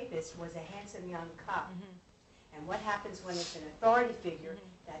 the rapist, was a handsome young cop. And what happens when it's an authority figure?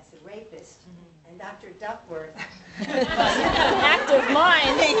 That's the rapist. And Dr. Duckworth. Active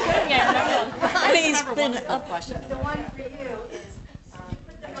mind. The one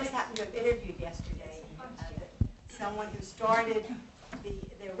who interviewed yesterday, someone who started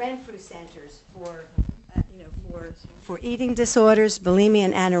the Renfrew centers for, for eating disorders,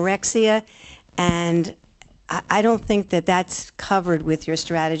 bulimia and anorexia, and I don't think that that's covered with your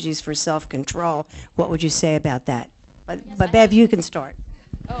strategies for self-control. What would you say about that? But Bev, you can start.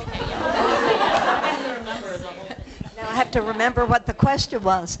 Okay. Now I have to remember what the question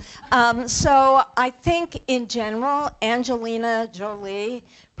was. So I think in general, Angelina Jolie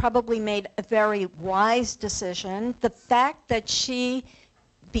probably made a very wise decision. The fact that she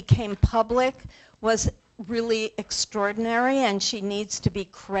became public was really extraordinary, and she needs to be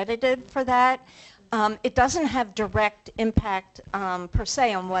credited for that. It doesn't have direct impact per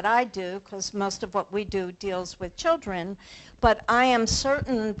se on what I do, because most of what we do deals with children, but I am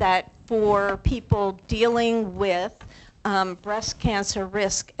certain that for people dealing with breast cancer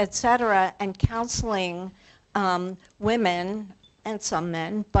risk, et cetera, and counseling women and some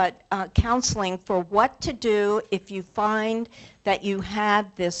men, but counseling for what to do if you find that you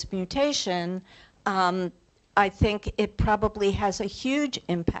have this mutation, I think it probably has a huge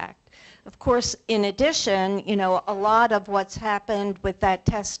impact. Of course, in addition, a lot of what's happened with that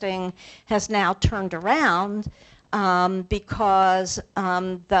testing has now turned around because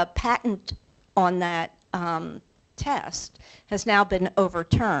the patent on that test has now been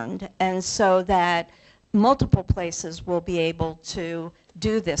overturned, and so that multiple places will be able to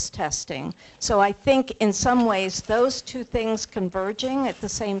do this testing. So I think in some ways those two things converging at the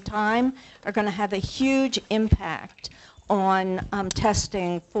same time are going to have a huge impact on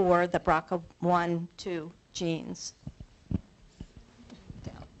testing for the BRCA1/2 genes.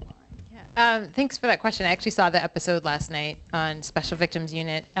 Thanks for that question. I actually saw the episode last night on Special Victims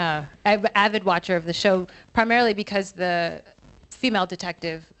Unit. I'm an avid watcher of the show, primarily because the female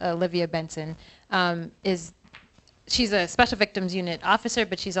detective, Olivia Benson, she's a Special Victims Unit officer,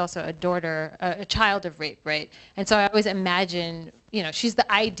 but she's also a daughter, a child of rape, right? And so I always imagine, she's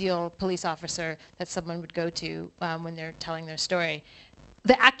the ideal police officer that someone would go to when they're telling their story.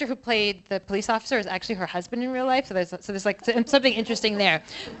 The actor who played the police officer is actually her husband in real life, so there's like something interesting there.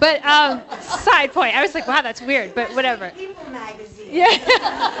 But side point, I was like, wow, that's weird, but whatever. People magazine.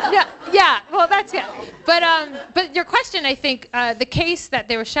 Yeah. Well, that's yeah. But your question, I think, the case that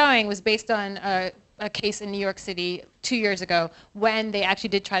they were showing was based on a case in New York City 2 years ago when they actually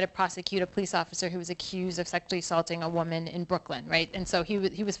did try to prosecute a police officer who was accused of sexually assaulting a woman in Brooklyn, right? And so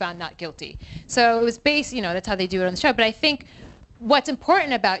he was found not guilty. So it was based, that's how they do it on the show. But I think what's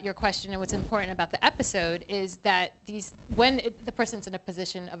important about your question and what's important about the episode is that when the person's in a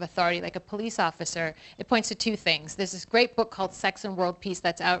position of authority, like a police officer, it points to two things. There's this great book called Sex and World Peace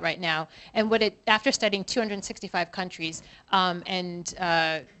that's out right now. And after studying 265 countries and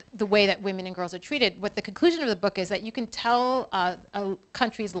the way that women and girls are treated, what the conclusion of the book is that you can tell a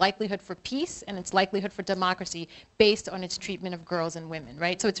country's likelihood for peace and its likelihood for democracy based on its treatment of girls and women,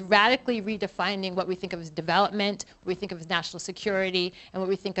 right? So it's radically redefining what we think of as development, what we think of as national security, and what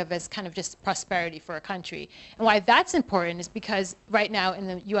we think of as kind of just prosperity for a country. And why that's important is because right now in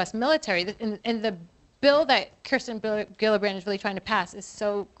the US military, in the bill that Kirsten Gillibrand is really trying to pass is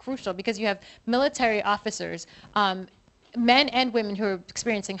so crucial because you have military officers, men and women who are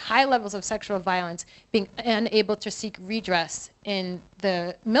experiencing high levels of sexual violence being unable to seek redress in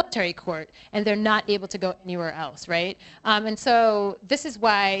the military court, and they're not able to go anywhere else, right? And so this is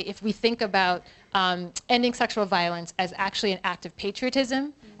why if we think about ending sexual violence as actually an act of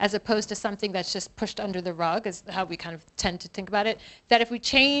patriotism, as opposed to something that's just pushed under the rug, is how we kind of tend to think about it, that if we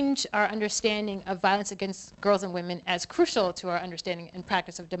change our understanding of violence against girls and women as crucial to our understanding and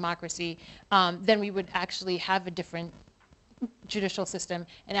practice of democracy, then we would actually have a different judicial system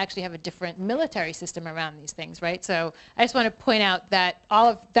and actually have a different military system around these things, right? So I just want to point out that all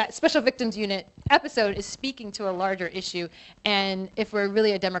of that Special Victims Unit episode is speaking to a larger issue, and if we're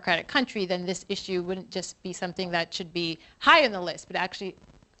really a democratic country, then this issue wouldn't just be something that should be high on the list, but actually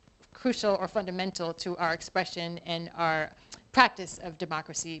crucial or fundamental to our expression and our practice of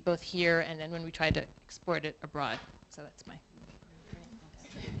democracy, both here and then when we try to export it abroad. So that's my...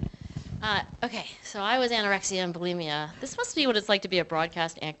 Okay, so I was anorexia and bulimia. This must be what it's like to be a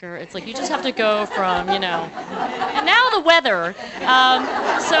broadcast anchor. It's like you just have to go from, and now the weather.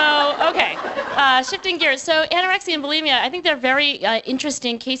 Shifting gears. So anorexia and bulimia, I think they're very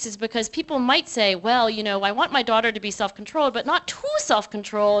interesting cases because people might say, well, I want my daughter to be self-controlled, but not too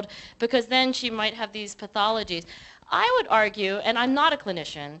self-controlled because then she might have these pathologies. I would argue, and I'm not a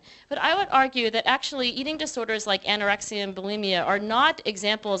clinician, but I would argue that actually eating disorders like anorexia and bulimia are not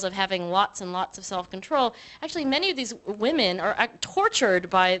examples of having lots and lots of self-control. Actually, many of these women are tortured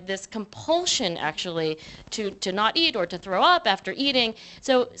by this compulsion, actually, to not eat or to throw up after eating.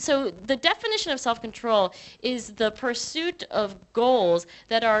 So the definition of self-control is the pursuit of goals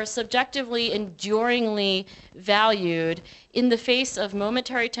that are subjectively, enduringly valued in the face of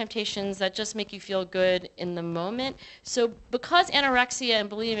momentary temptations that just make you feel good in the moment. So because anorexia and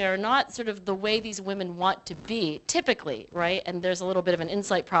bulimia are not sort of the way these women want to be, typically, right? And there's a little bit of an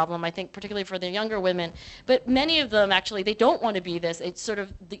insight problem, I think, particularly for the younger women. But many of them, actually, they don't want to be this. It's sort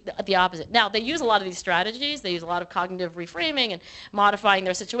of the opposite. Now, they use a lot of these strategies. They use a lot of cognitive reframing and modifying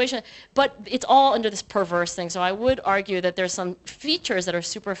their situation. But it's all under this perverse thing. So I would argue that there's some features that are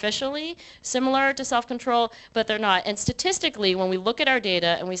superficially similar to self-control, but they're not. And statistically, when we look at our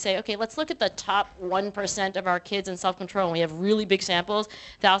data and we say, okay, let's look at the top 1% of our kids in self-control, and we have really big samples,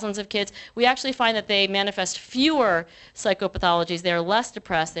 thousands of kids, we actually find that they manifest fewer psychopathologies. They're less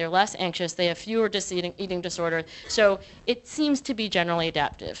depressed, they're less anxious, they have fewer eating disorders. So it seems to be generally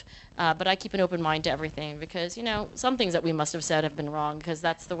adaptive. But I keep an open mind to everything because, you know, some things that we must have said have been wrong because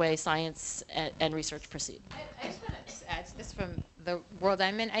that's the way science and research proceed. I just want to add to this from the world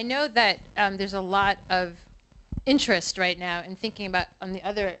I'm in. I know that there's a lot of interest right now in thinking about, on the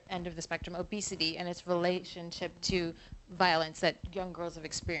other end of the spectrum, obesity and its relationship to violence that young girls have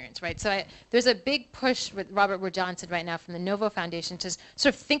experienced, right? So there's a big push with Robert Wood Johnson right now from the Novo Foundation to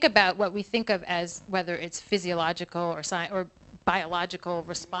sort of think about what we think of as whether it's physiological or biological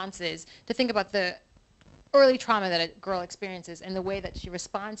responses, to think about the early trauma that a girl experiences and the way that she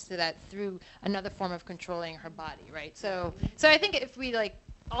responds to that through another form of controlling her body, right? So I think if we like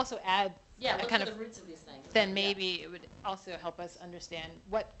also add look kind at of the roots of these things. then maybe it would also help us understand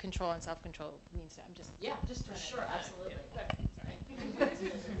what control and self-control means to. I'm just just for sure, absolutely.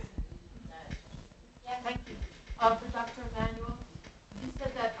 Thank you. For Dr. Emanuel, you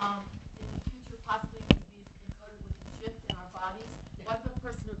said that in the future possibly we could be encoded with a chip in our bodies. What if a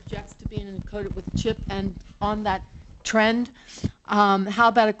person objects to being encoded with a chip? And on that trend, how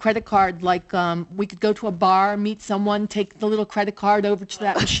about a credit card? Like we could go to a bar, meet someone, take the little credit card over to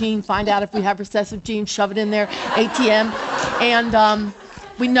that machine, find out if we have recessive genes, shove it in their ATM, and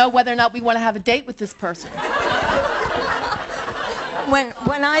we know whether or not we want to have a date with this person.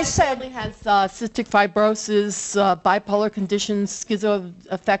 When I said it has cystic fibrosis, bipolar conditions,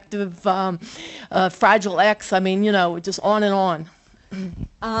 schizoaffective, Fragile X, I mean, you know, just on and on.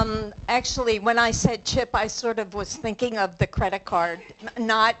 Actually, when I said chip, I sort of was thinking of the credit card,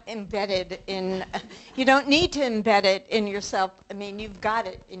 not embedded in, you don't need to embed it in yourself. I mean, you've got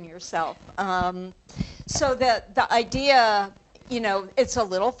it in yourself. So the idea, you know, it's a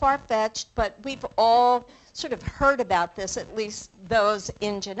little far-fetched, but we've all sort of heard about this, at least those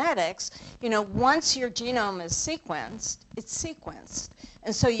in genetics. You know, once your genome is sequenced, it's sequenced.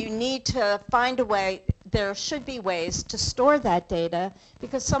 And so you need to find a way, there should be ways to store that data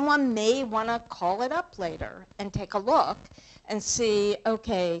because someone may want to call it up later and take a look and see,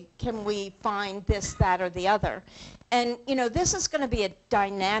 okay, can we find this, that, or the other? And, you know, this is going to be a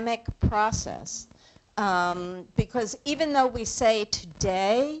dynamic process because even though we say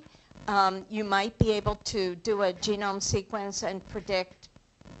today, you might be able to do a genome sequence and predict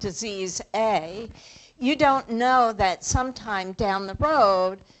disease A, you don't know that sometime down the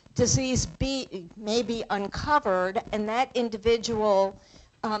road, disease B may be uncovered, and that individual,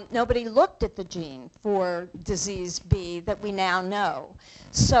 nobody looked at the gene for disease B that we now know.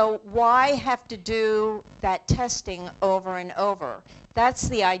 So why have to do that testing over and over? That's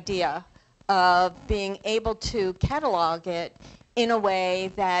the idea of being able to catalog it in a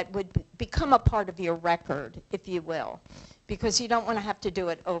way that would become a part of your record, if you will, because you don't want to have to do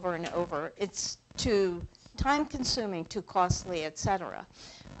it over and over. It's too time-consuming, too costly, etc.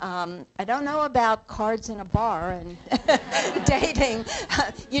 I don't know about cards in a bar and dating.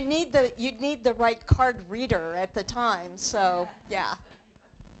 You need the right card reader at the time. So yeah.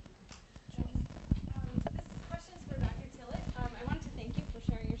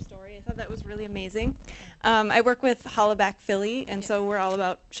 I thought that was really amazing. I work with Hollaback Philly, and so we're all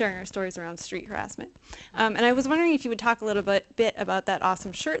about sharing our stories around street harassment. And I was wondering if you would talk a little bit about that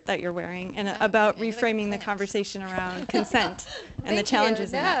awesome shirt that you're wearing and about reframing the conversation around consent and the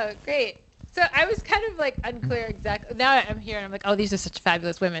challenges in that. No, great. So I was kind of like unclear exactly. Now I'm here and I'm like, oh, these are such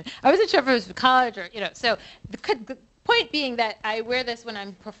fabulous women. I wasn't sure if it was college or, you know, so point being that I wear this when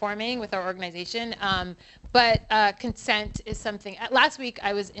I'm performing with our organization, but consent is something. Last week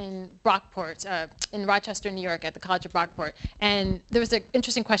I was in Brockport, in Rochester, New York, at the College of Brockport, and there was an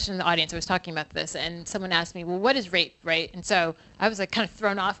interesting question in the audience. I was talking about this, and someone asked me, well, what is rape, right? And so I was like kind of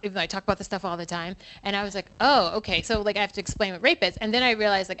thrown off, even though I talk about this stuff all the time, and I was like, oh, okay, so like I have to explain what rape is. And then I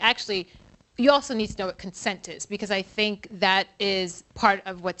realized, like, actually, you also need to know what consent is, because I think that is part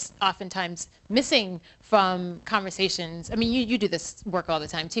of what's oftentimes missing from conversations. I mean, you do this work all the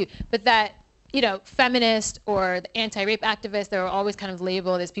time too, but that, you know, feminist or the anti-rape activists, they're always kind of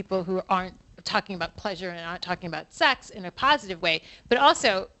labeled as people who aren't talking about pleasure and aren't talking about sex in a positive way, but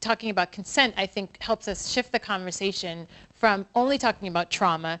also talking about consent, I think, helps us shift the conversation from only talking about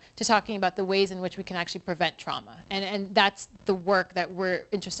trauma to talking about the ways in which we can actually prevent trauma. And that's the work that we're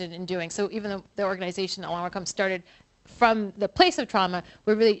interested in doing. So even though the organization, Alumnae, started from the place of trauma,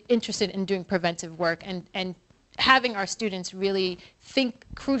 we're really interested in doing preventive work and having our students really think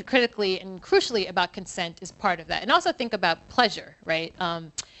critically and crucially about consent is part of that. And also think about pleasure, right?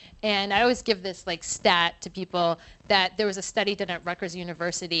 And I always give this like stat to people that there was a study done at Rutgers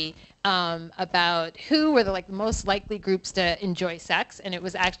University about who were the most likely groups to enjoy sex, and it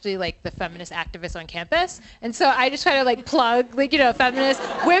was actually like the feminist activists on campus. And so I just try to like plug, like, you know, feminist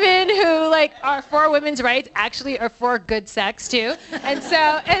women who like are for women's rights actually are for good sex too. And so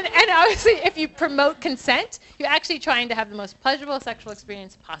and obviously if you promote consent, you're actually trying to have the most pleasurable sexual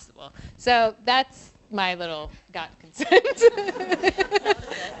experience possible. So that's my little got consent.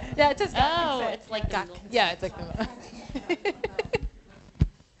 Yeah, it says got consent. It's like got consent. Yeah, it's like the.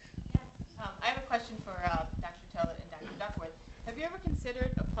 I have a question for Dr. Tillet and Dr. Duckworth. Have you ever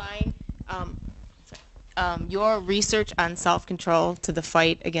considered applying your research on self-control to the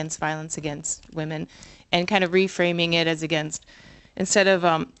fight against violence against women, and kind of reframing it as against, instead of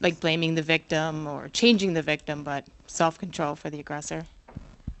like blaming the victim or changing the victim, but self-control for the aggressor?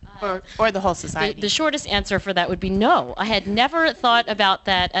 Or the whole society? The shortest answer for that would be no. I had never thought about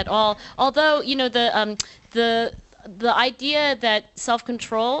that at all. Although, you know, the idea that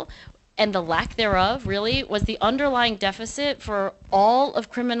self-control and the lack thereof really was the underlying deficit for all of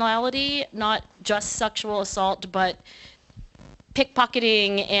criminality, not just sexual assault, but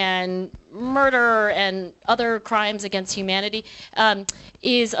pickpocketing and murder and other crimes against humanity,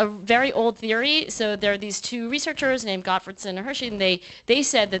 is a very old theory. So there are these two researchers named Gottfriedson and Hershey, and they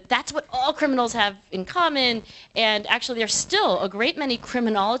said that that's what all criminals have in common. And actually there's still a great many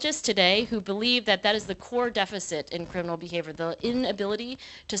criminologists today who believe that that is the core deficit in criminal behavior, the inability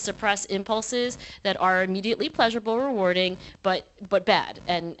to suppress impulses that are immediately pleasurable, rewarding, but bad.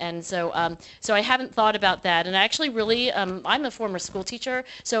 And so I haven't thought about that. And I actually really, I'm a former school teacher,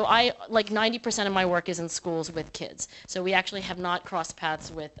 so I, like 90% of my work is in schools with kids. So we actually have not crossed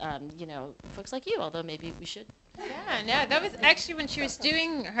paths with, you know, folks like you, although maybe we should. Yeah, no, that was actually when she was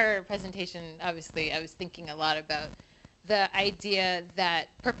doing her presentation, obviously, I was thinking a lot about the idea that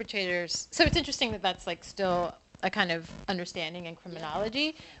perpetrators, so it's interesting that that's like still a kind of understanding in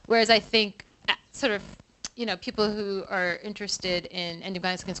criminology, whereas I think sort of, you know, people who are interested in ending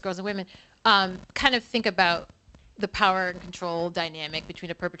violence against girls and women kind of think about the power and control dynamic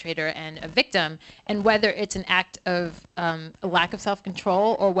between a perpetrator and a victim, and whether it's an act of a lack of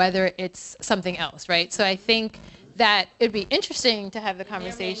self-control or whether it's something else, right? So I think that it'd be interesting to have the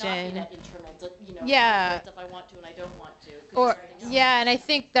conversation. There may not be that interment, you know, yeah. If I want to and I don't want to. Or yeah, and I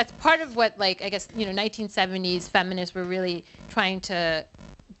think that's part of what, like, I guess, you know, 1970s feminists were really trying to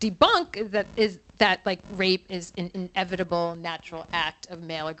debunk, that like rape is an inevitable natural act of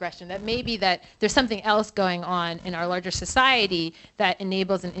male aggression, that maybe that there's something else going on in our larger society that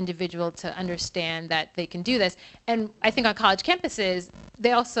enables an individual to understand that they can do this. And I think on college campuses,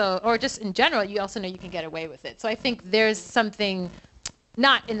 they also, or just in general, you also know you can get away with it. So I think there's something,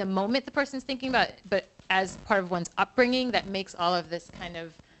 not in the moment the person's thinking about, but as part of one's upbringing, that makes all of this kind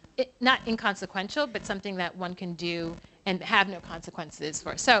of, not inconsequential, but something that one can do and have no consequences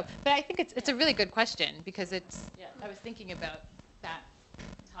for. So, but I think it's a really good question, because it's, I was thinking about that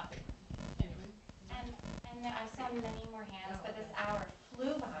topic. And I saw many more hands, but this hour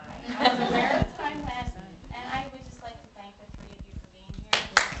flew by. I was aware of time last, and I would just like to thank the three of you for being here.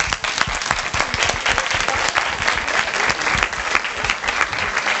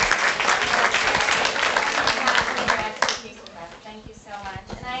 Thank you so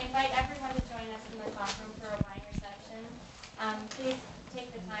much. And I invite everyone to join us in the conference room for a wine reception. Please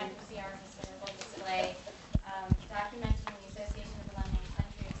take the time to see our historical display documenting the Association of Alumnae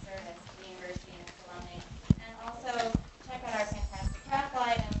Century of Service to the University and its alumni. And also check out our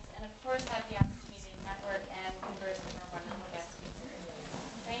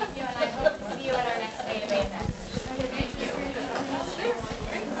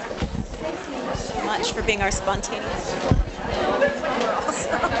for being our spontaneous.